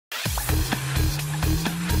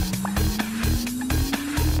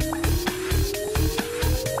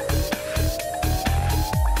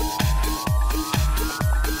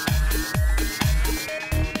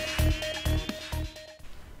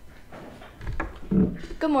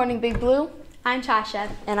Good morning, Big Blue. I'm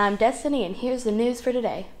Tasha. And I'm Destiny, and here's the news for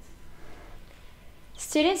today.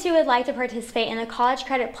 Students who would like to participate in the College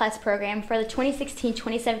Credit Plus program for the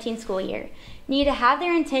 2016-2017 school year need to have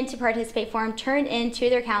their intent to participate form turned in to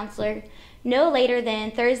their counselor no later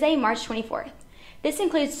than Thursday, March 24th. This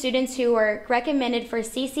includes students who were recommended for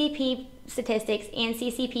CCP statistics and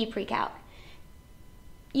CCP pre-calc.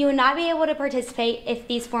 You will not be able to participate if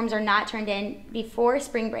these forms are not turned in before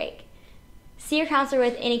spring break. See your counselor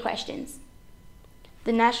with any questions.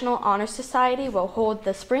 The National Honor Society will hold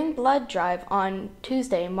the Spring Blood Drive on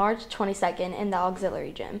Tuesday, March 22nd in the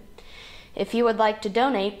auxiliary gym. If you would like to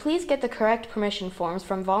donate, please get the correct permission forms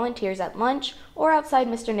from volunteers at lunch or outside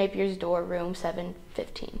Mr. Napier's door, room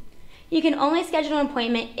 715. You can only schedule an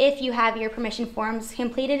appointment if you have your permission forms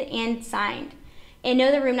completed and signed and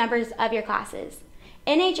know the room numbers of your classes.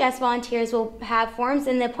 NHS volunteers will have forms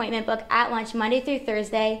in the appointment book at lunch Monday through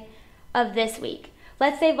Thursday of this week.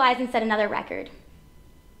 Let's save lives and set another record.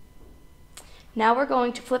 Now we're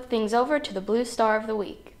going to flip things over to the Blue Star of the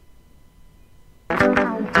Week.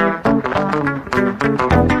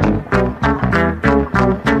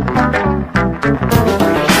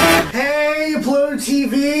 Hey, Blue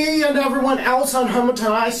TV and everyone else on Hamilton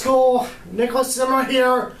High School. Nicholas Zimmer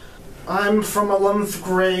here. I'm from 11th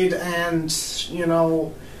grade and,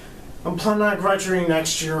 I'm planning on graduating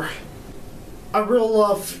next year. I really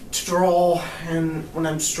love to draw, and when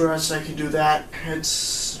I'm stressed I can do that.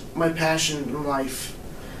 It's my passion in life.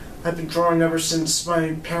 I've been drawing ever since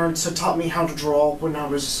my parents had taught me how to draw when I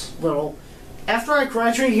was little. After I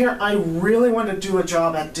graduate here, I really want to do a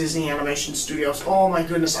job at Disney Animation Studios. Oh my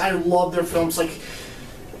goodness, I love their films. Like,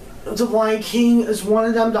 The Lion King is one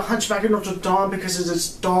of them, The Hunchback of Notre Dame because of its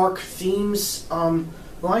dark themes. The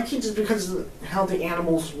Lion King is because of how the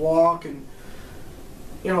animals walk and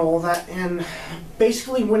all that, and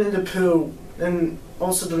basically Winnie the Pooh, and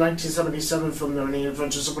also the 1977 film The Many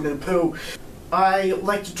Adventures of Winnie the Pooh. I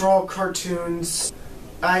like to draw cartoons.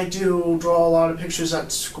 I do draw a lot of pictures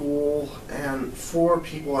at school and for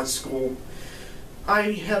people at school.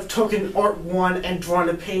 I have taken Art 1 and drawn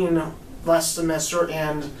a painting last semester,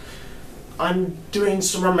 and I'm doing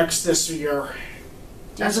ceramics this year.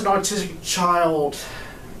 As an autistic child,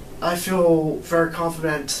 I feel very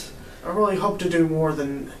confident. I really hope to do more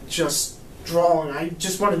than just drawing. I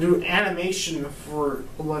just want to do animation for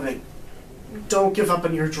a living. Don't give up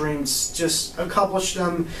on your dreams. Just accomplish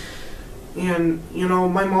them. And,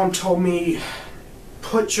 my mom told me,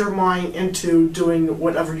 put your mind into doing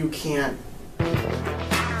whatever you can. You're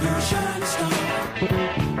a shining star, no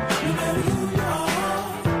matter who you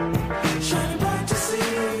are, shining bright to see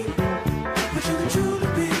what you can truly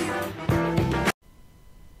be.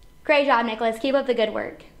 Great job, Nicholas. Keep up the good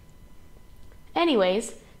work.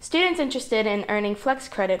 Anyways, students interested in earning flex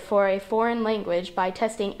credit for a foreign language by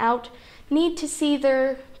testing out need to see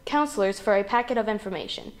their counselors for a packet of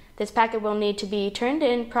information. This packet will need to be turned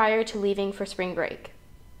in prior to leaving for spring break.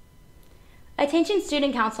 Attention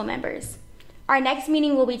student council members. Our next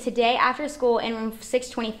meeting will be today after school in room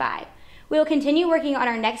 625. We will continue working on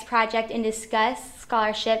our next project and discuss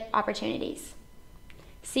scholarship opportunities.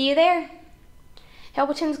 See you there.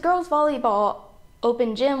 Hamilton's girls volleyball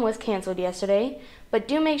open gym was canceled yesterday, but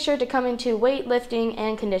do make sure to come into weightlifting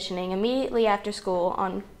and conditioning immediately after school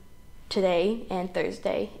on today and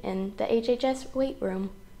Thursday in the HHS weight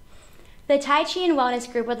room. The Tai Chi and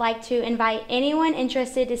Wellness group would like to invite anyone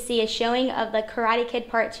interested to see a showing of the Karate Kid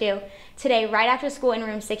Part 2 today right after school in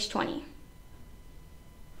room 620.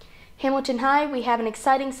 Hamilton High, we have an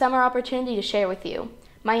exciting summer opportunity to share with you.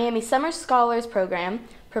 Miami Summer Scholars Program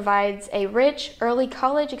provides a rich early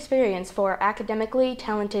college experience for academically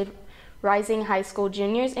talented rising high school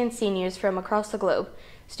juniors and seniors from across the globe.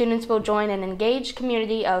 Students will join an engaged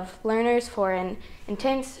community of learners for an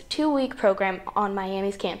intense 2-week program on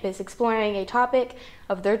Miami's campus, exploring a topic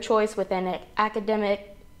of their choice with an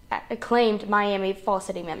academic acclaimed Miami Fall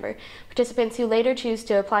City member. Participants who later choose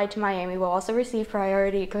to apply to Miami will also receive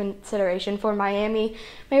priority consideration for Miami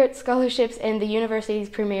Merit Scholarships and the university's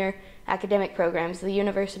premier academic programs, the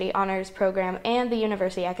University Honors Program and the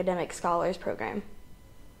University Academic Scholars Program.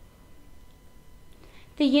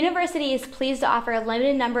 The university is pleased to offer a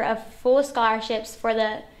limited number of full scholarships for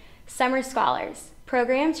the Summer Scholars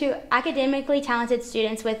Program to academically talented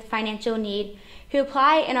students with financial need who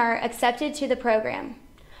apply and are accepted to the program.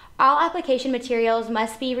 All application materials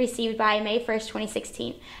must be received by May 1st,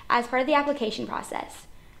 2016 as part of the application process.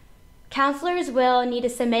 Counselors will need to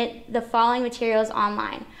submit the following materials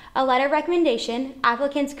online: a letter of recommendation,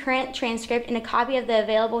 applicant's current transcript, and a copy of the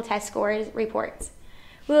available test scores reports.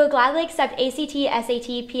 We will gladly accept ACT,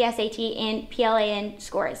 SAT, PSAT, and PLAN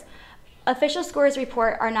scores. Official scores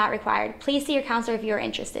report are not required. Please see your counselor if you are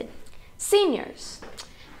interested. Seniors,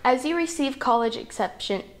 as you receive college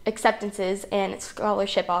acceptances and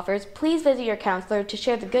scholarship offers, please visit your counselor to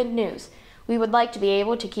share the good news. We would like to be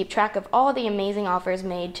able to keep track of all the amazing offers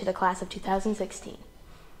made to the class of 2016.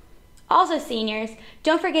 Also, seniors,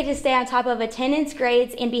 don't forget to stay on top of attendance,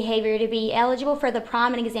 grades, and behavior to be eligible for the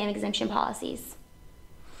prom and exam exemption policies.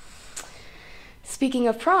 Speaking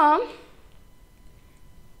of prom,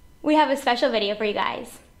 we have a special video for you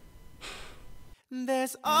guys.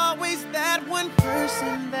 There's always that one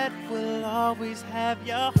person that will always have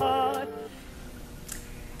your heart.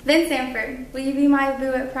 Vince Sanford, will you be my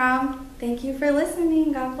boo at prom? Thank you for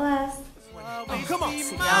listening. God bless. Come on.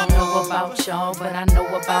 See, I don't know about y'all, but I know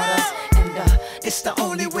about us. And It's the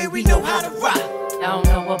only way we know how to rock. I don't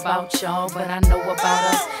know about y'all, but I know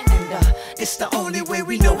about us. And It's the only way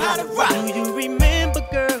we know how to rock. Do you remember,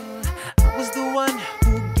 girl?